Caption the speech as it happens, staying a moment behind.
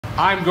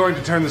I'm going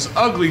to turn this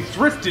ugly,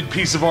 thrifted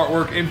piece of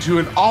artwork into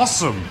an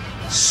awesome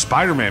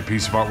Spider-Man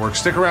piece of artwork.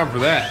 Stick around for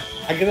that.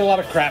 I get a lot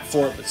of crap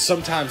for it, but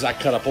sometimes I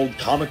cut up old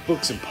comic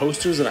books and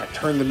posters and I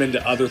turn them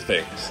into other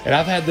things. And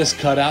I've had this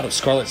cutout of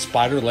Scarlet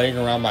Spider laying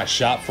around my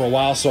shop for a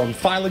while, so I'm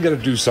finally going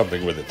to do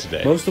something with it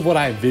today. Most of what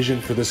I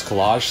envisioned for this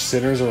collage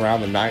centers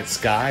around the night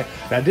sky,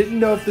 and I didn't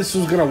know if this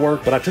was going to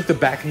work, but I took the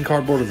backing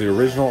cardboard of the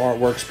original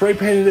artwork, spray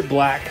painted it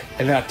black,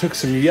 and then I took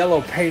some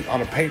yellow paint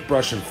on a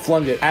paintbrush and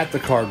flung it at the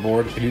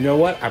cardboard, and you know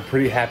what? I'm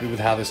pretty happy with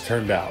how this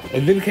turned out.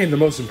 And then came the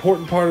most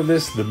important part of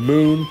this, the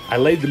moon. I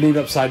laid the moon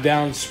upside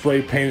down,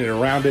 spray painted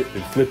around it,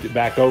 and flipped it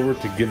back over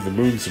to give the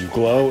moon some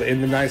glow in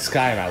the night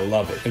sky, and I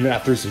love it. And then I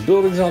threw some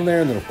buildings on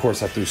there, and then of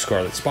course I threw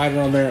Scarlet Spider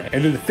on there.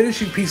 And then the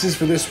finishing pieces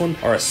for this one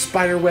are a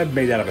spider web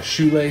made out of a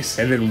shoelace,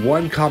 and then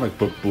one comic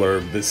book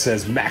blurb that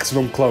says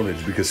maximum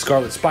clonage because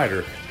Scarlet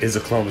Spider is a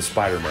clone of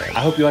Spider-Man. I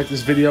hope you like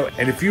this video,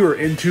 and if you are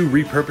into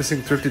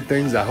repurposing thrifted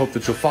things, I hope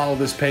that you'll follow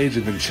this page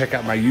and then check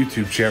out my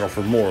YouTube channel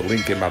for more,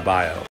 link in my bio.